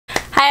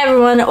Hi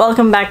everyone,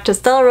 welcome back to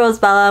Stella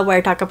Rosebella, where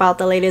I talk about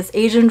the latest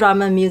Asian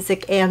drama,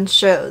 music, and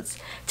shows.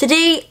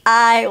 Today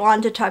I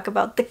want to talk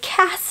about the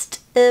cast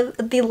of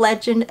The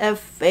Legend of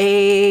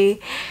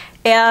Fei,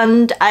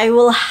 and I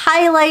will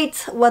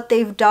highlight what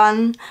they've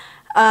done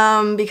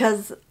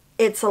because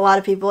it's a lot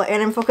of people,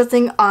 and I'm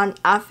focusing on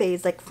Ah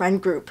Fei's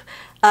friend group.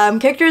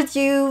 Characters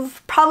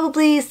you've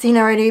probably seen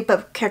already,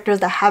 but characters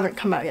that haven't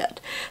come out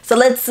yet. So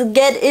let's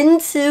get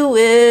into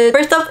it.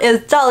 First up is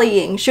Zhao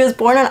Liying. She was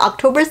born on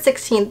October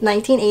 16th,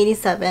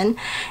 1987,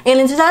 and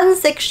in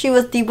 2006 she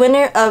was the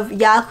winner of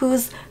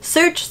Yahoo's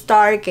Search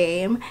Star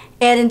game,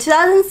 and in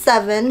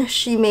 2007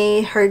 she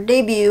made her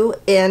debut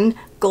in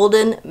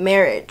Golden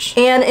Marriage.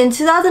 And in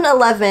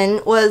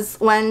 2011 was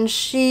when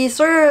she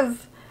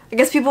I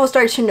guess people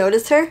started to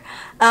notice her,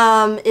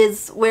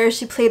 is where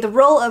she played the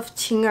role of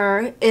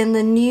Qing'er in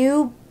the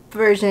new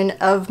version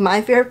of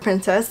My Favorite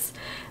Princess.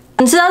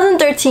 In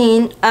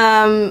 2013,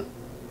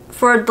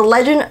 for The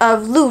Legend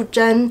of Lu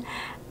Zhen,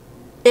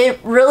 it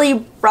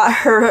really brought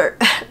her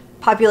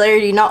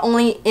popularity not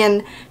only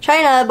in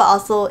China but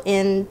also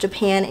in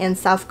Japan and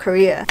South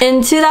Korea.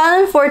 In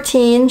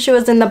 2014 she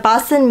was in The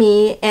Boss and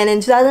Me, and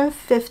in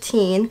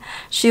 2015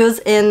 she was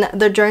in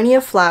The Journey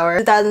of Flower.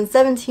 In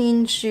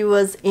 2017 she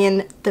was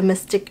in The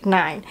Mystic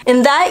 9.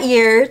 In that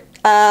year,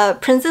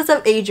 Princess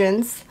of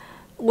Agents,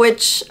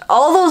 which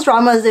all those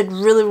dramas did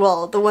really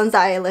well, the ones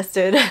that I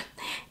listed,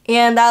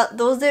 and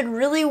those did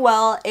really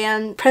well,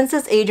 and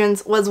Princess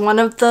Agents was one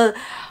of the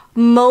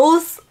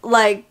most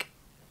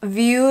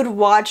viewed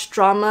watched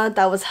drama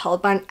that was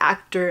held by an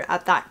actor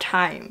at that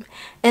time.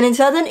 And in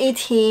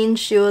 2018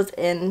 she was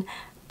in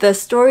The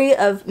Story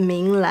of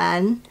Ming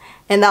Lan,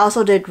 and that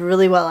also did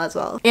really well as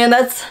well. And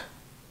that's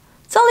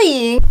Zhao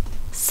Liying.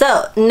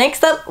 So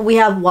next up we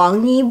have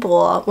Wang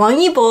Yibo. Wang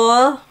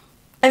Yibo,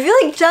 I feel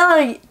like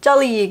Zhao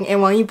Liying and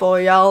Wang Yibo,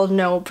 y'all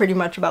know pretty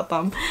much about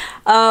them.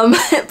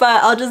 But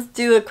I'll just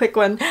do a quick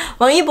one.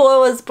 Wang Yibo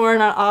was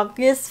born on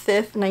August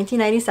 5th,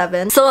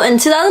 1997. So in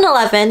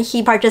 2011,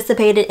 he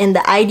participated in the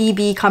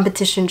IDB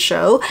competition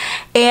show,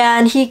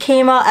 and he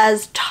came out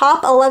as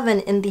top 11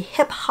 in the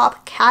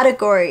hip-hop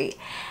category.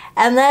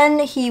 And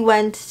then he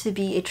went to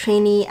be a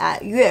trainee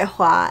at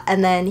Yuehua,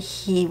 and then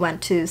he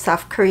went to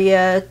South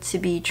Korea to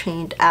be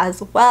trained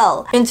as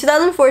well. In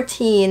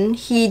 2014,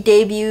 he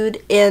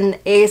debuted in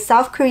a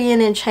South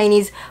Korean and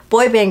Chinese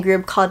boy band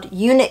group called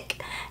Hiiii,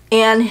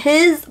 and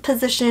his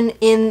position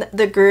in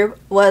the group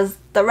was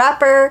the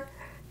rapper,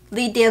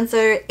 lead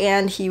dancer,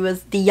 and he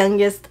was the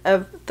youngest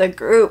of the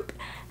group.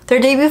 Their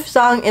debut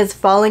song is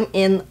Falling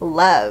in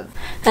Love.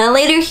 And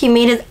later he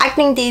made his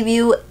acting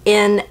debut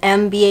in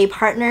MBA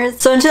Partners.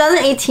 So in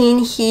 2018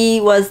 he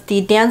was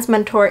the dance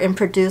mentor in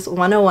Produce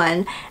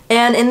 101,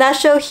 and in that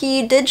show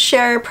he did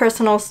share a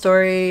personal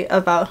story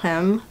about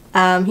him.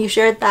 He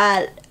shared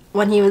that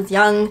when he was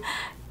younger,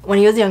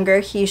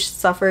 he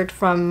suffered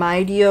from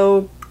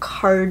myocarditis.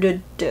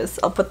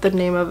 I'll put the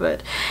name of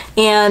it.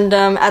 And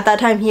at that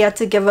time he had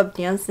to give up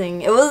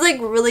dancing. It was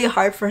really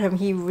hard for him.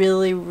 He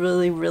really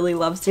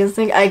loves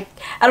dancing. I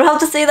don't have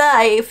to say that.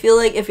 I feel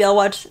like if y'all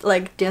watch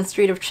Dance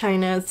Street of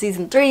China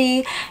season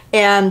 3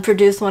 and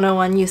Produce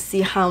 101, you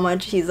see how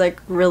much he's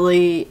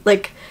really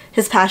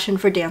his passion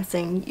for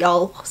dancing.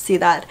 Y'all see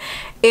that.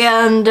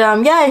 And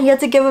yeah, he had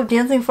to give up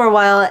dancing for a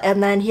while,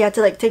 and then he had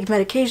to take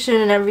medication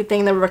and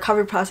everything. The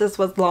recovery process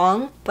was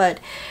long, but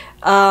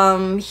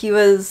he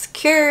was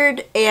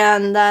cured,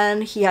 and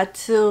then he had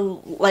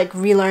to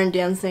relearn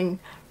dancing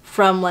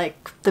from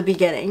the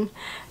beginning.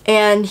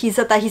 And he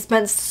said that he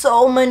spent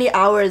so many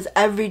hours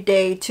every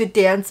day to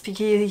dance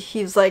because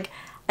he was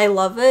I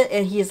love it,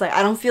 and he's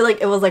I don't feel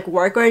it was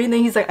work or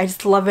anything. He's I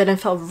just love it and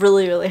felt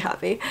really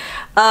happy.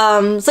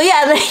 So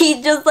yeah, and then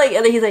he just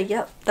and then he's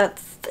yep,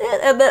 that's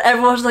it. And then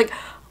everyone was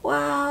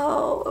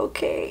wow,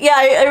 okay. Yeah,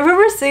 I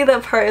remember seeing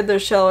that part in the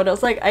show, and I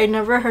was I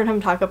never heard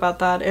him talk about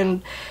that.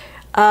 And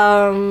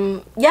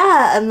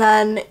yeah, and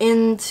then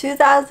in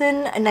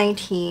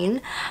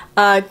 2019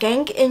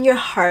 Gang in Your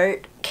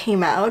Heart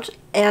came out,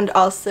 and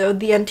also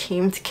The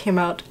Untamed came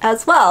out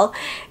as well,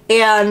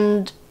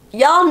 and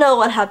y'all know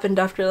what happened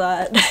after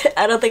that.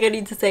 I don't think I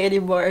need to say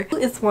anymore.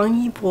 It's Wang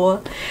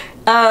Yibo.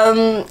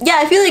 Yeah,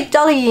 I feel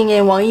Zhao Liying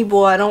and Wang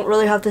Yibo, I don't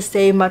really have to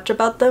say much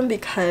about them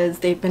because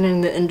they've been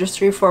in the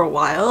industry for a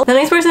while. The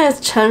next person is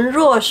Chen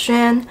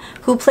Ruoxuan,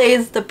 who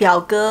plays the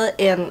Biaoge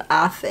in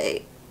Ah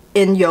Fei,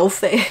 in You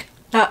Fei.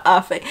 Not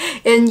Ah Fei,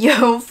 in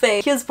You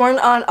Fei. He was born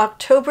on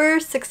October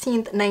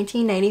 16th,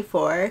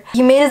 1994.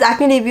 He made his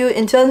acting debut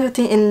in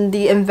 2015 in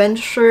The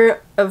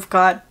Adventure of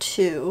God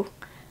 2.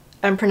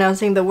 I'm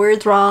pronouncing the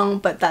words wrong,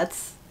 but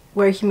that's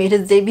where he made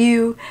his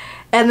debut.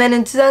 And then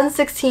in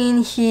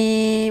 2016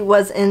 he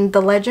was in The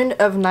Legend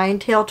of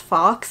Nine-Tailed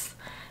Fox.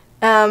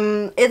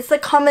 It's a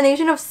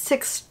combination of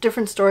 6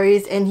 different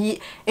stories, and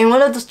in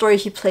one of the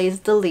stories he plays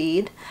the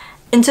lead.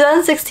 In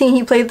 2016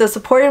 he played the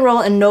supporting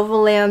role in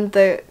Novaland,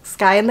 The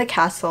Sky and the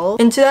Castle.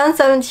 In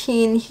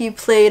 2017 he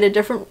played a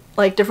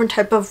different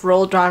type of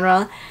role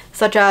genre,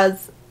 such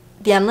as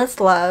The Endless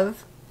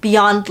Love,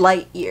 Beyond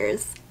Light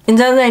Years. In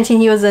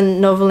 2019 he was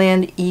in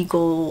Novaland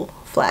Eagle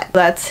flag.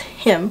 That's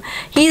him.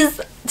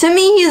 To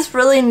me, he's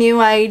really new.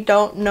 I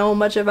don't know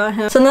much about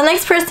him. So the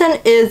next person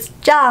is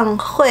Zhang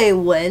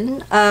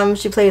Huiwen.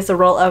 She plays the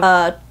role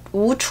of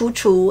Wu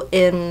Chu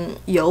in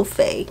Hiiii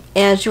Fei,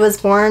 and she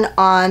was born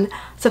on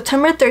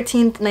September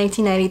 13th,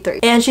 1993.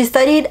 And she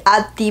studied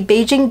at the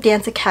Beijing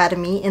Dance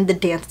Academy in the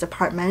dance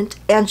department,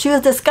 and she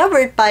was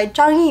discovered by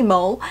Zhang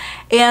Yimou,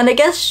 and I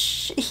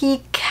guess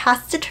he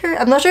casted her.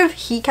 I'm not sure if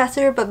he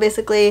casted her, but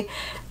basically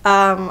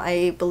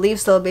I believe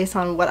so based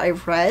on what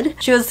I've read.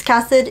 She was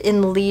casted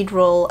in the lead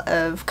role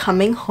of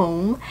Coming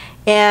Home,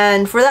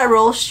 and for that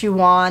role she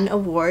won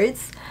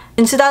awards.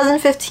 In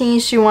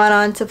 2015, she went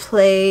on to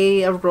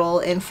play a role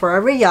in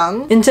Forever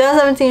Young. In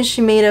 2017,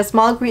 she made a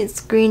small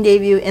screen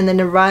debut in the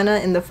Nirvana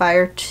in the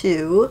Fire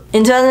 2.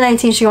 In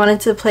 2019, she wanted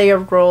to play a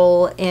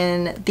role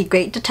in The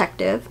Great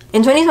Detective.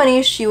 In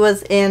 2020, she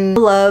was in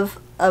Love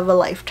of a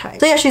Lifetime.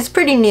 So yeah, she's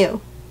pretty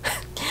new.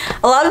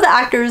 A lot of the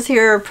actors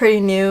here are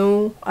pretty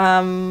new.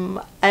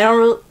 I don't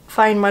really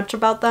find much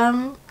about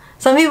them.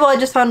 Some people, I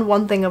just found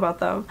one thing about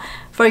them.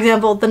 For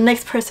example, the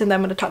next person that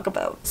I'm going to talk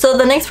about. So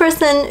the next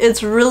person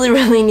is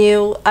really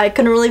new. I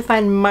couldn't really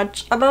find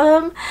much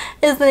about him.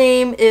 His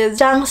name is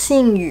Zhang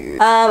Xingyu.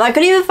 I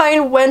couldn't even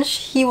find when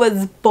he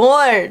was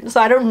born,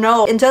 so I don't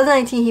know. In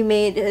 2019, he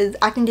made his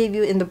acting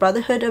debut in The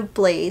Brotherhood of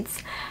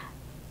Blades.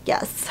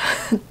 Yes,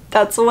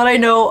 that's what I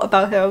know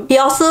about him. He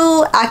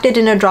also acted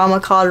in a drama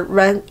called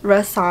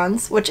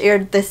Renaissance, which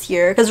aired this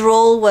year. His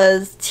role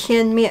was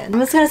Tian Mian.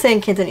 I'm just gonna say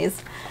in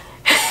Cantonese.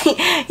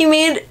 He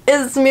made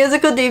his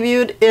musical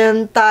debut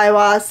in 大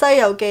話西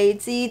遊記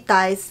之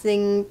大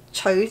聖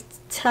娶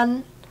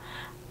親.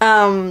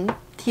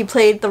 He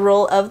played the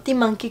role of the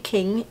Monkey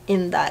King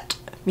in that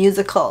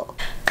musical.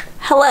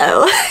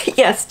 Hello.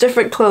 Yes,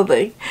 different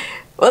clothing.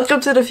 Welcome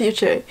to the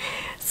future.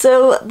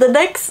 So the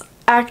next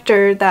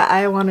actor that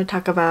I want to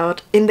talk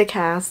about in the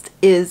cast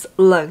is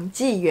Leng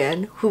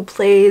Jiyuan, who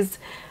plays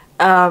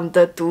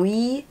the Du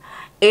Yi.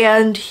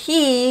 And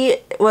he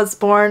was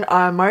born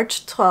on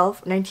March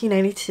 12,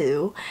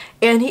 1992,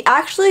 and he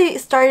actually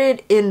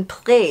started in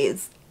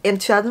plays. In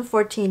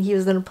 2014, he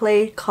was in a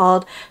play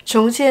called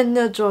从前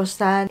的座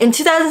山. In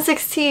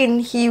 2016,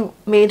 he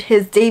made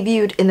his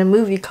debut in a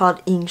movie called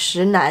饮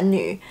食男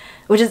女,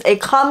 which is a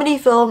comedy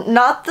film,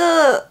 not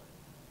the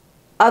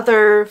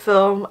other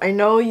film. I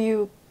know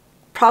you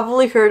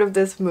probably heard of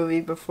this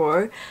movie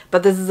before,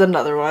 but this is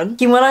another one.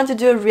 He went on to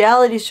do a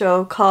reality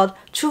show called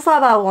出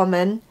发吧我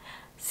们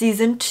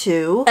Season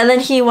 2, and then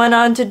he went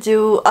on to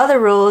do other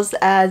roles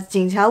as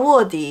警察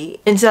卧底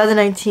in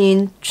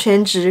 2019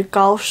 全职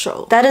高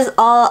手. That is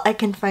all I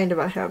can find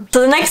about him. So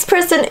the next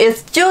person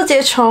is Jiu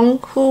Jiechong,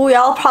 who we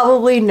all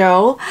probably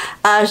know.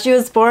 She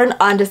was born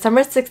on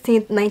December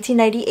 16th,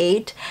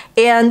 1998,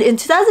 and in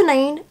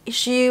 2009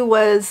 she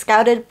was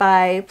scouted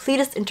by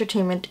Pledis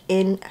Entertainment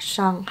in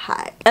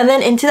Shanghai. And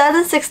then in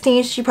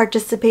 2016 she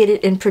participated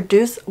in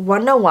Produce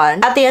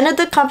 101. At the end of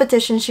the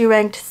competition, she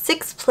ranked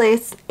 6th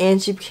place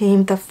and she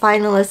became the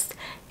finalist,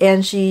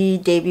 and she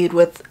debuted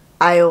with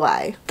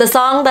IOI. The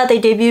song that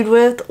they debuted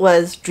with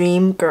was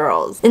Dream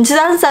Girls. In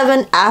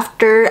 2007,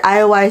 after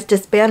IOI's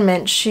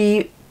disbandment,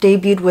 she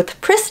debuted with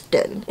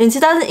Pristin. In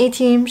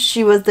 2018,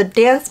 she was the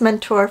dance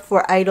mentor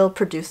for Idol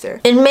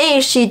producer. In May,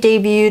 she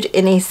debuted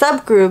in a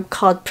subgroup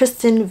called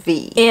Pristin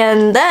V.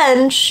 And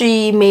then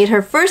she made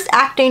her first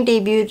acting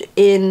debut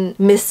in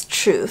Miss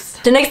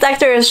Truth. The next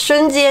actor is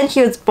Shun Jian.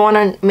 He was born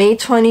on May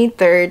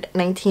 23rd,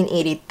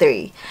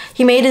 1983.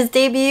 He made his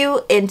debut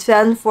in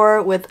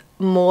 2004 with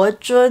Mo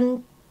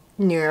Zhun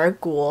女儿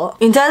国.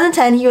 In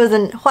 2010, he was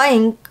in 欢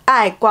迎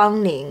爱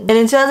光临. And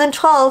in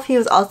 2012, he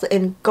was also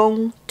in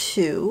Gong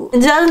 2.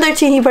 In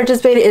 2013, he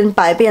participated in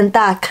百变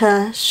大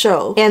咖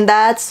show, and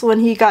that's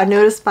when he got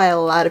noticed by a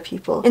lot of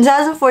people. In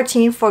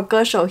 2014, for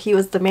歌手, he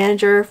was the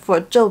manager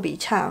for 周笔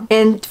畅.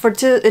 And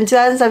in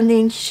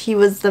 2017, he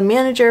was the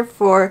manager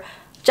for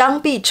张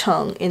碧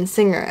晨 in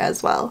Singer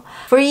as well.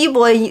 For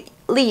Yi-boy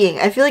Li Ying,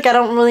 I feel like I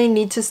don't really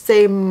need to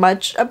say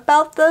much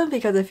about them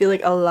because I feel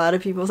like a lot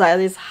of people at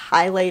least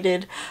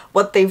highlighted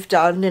what they've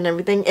done and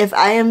everything. If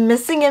I am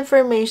missing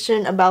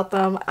information about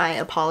them, I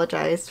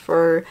apologize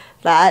for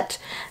that,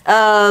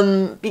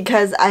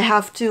 because I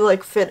have to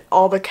like fit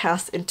all the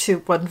cast into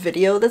one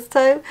video this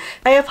time.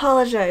 I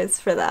apologize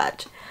for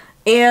that.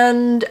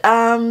 And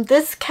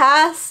this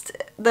cast,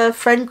 the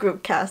friend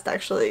group cast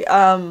actually,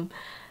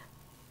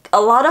 a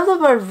lot of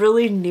them are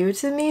really new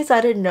to me, so I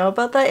didn't know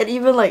about that. And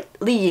even like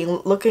Li Ying,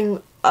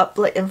 looking up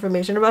like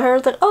information about her, I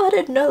was like, oh, I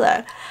didn't know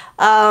that.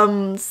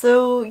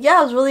 So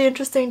yeah, it was really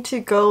interesting to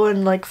go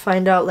and like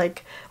find out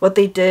like what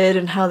they did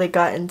and how they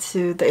got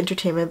into the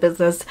entertainment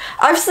business.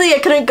 Obviously I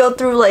couldn't go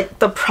through like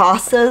the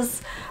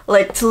process,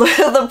 like to look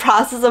at the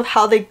process of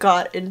how they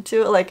got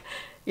into it, like,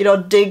 you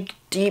know, dig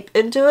deep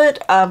into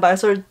it, but I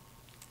sort of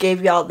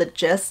gave y'all the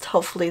gist.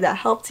 Hopefully that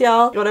helped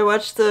y'all. When I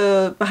watched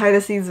the behind the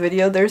scenes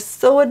video, they're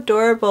so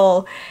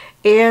adorable.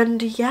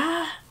 And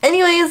yeah,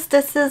 anyways,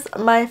 this is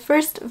my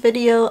first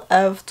video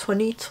of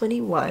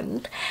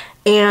 2021,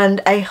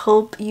 and I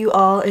hope you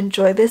all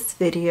enjoy this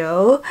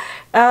video.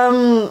 I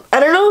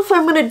don't know if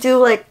I'm gonna do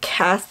like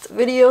cast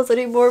videos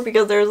anymore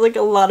because there's like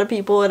a lot of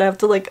people and I have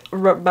to like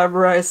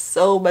memorize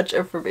so much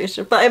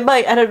information, but I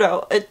might, I don't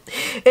know, it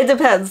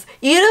depends.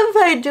 Even if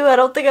I do, I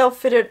don't think I'll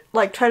fit it,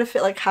 like try to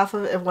fit like half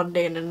of it in one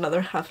day and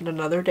another half in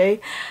another day.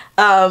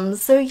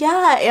 So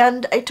yeah,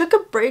 and I took a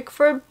break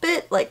for a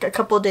bit, like a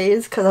couple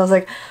days, because I was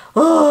like,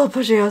 oh,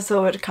 pushing out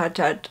so much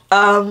content.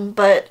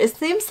 But it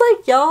seems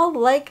like y'all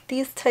like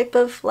these type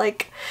of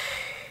like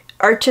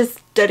artist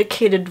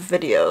dedicated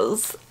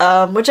videos,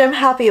 which I'm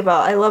happy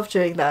about. I love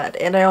doing that,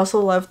 and I also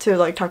love to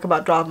like talk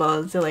about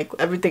dramas and like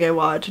everything I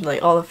watch and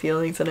like all the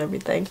feelings and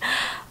everything.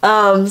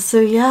 So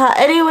yeah,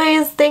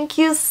 anyways, thank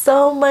you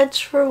so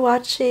much for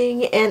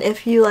watching, and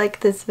if you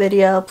like this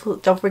video,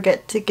 don't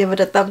forget to give it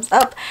a thumbs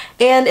up,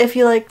 and if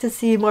you like to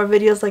see more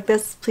videos like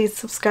this, please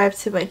subscribe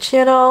to my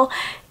channel.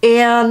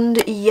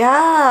 And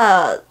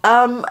yeah,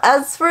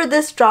 as for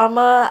this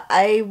drama,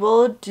 I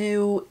will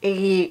do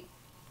a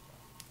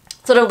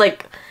sort of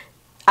like,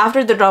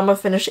 after the drama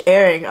finished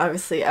airing,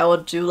 obviously I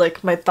will do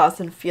like my thoughts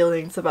and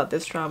feelings about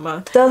this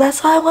drama. So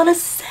that's all I want to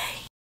say.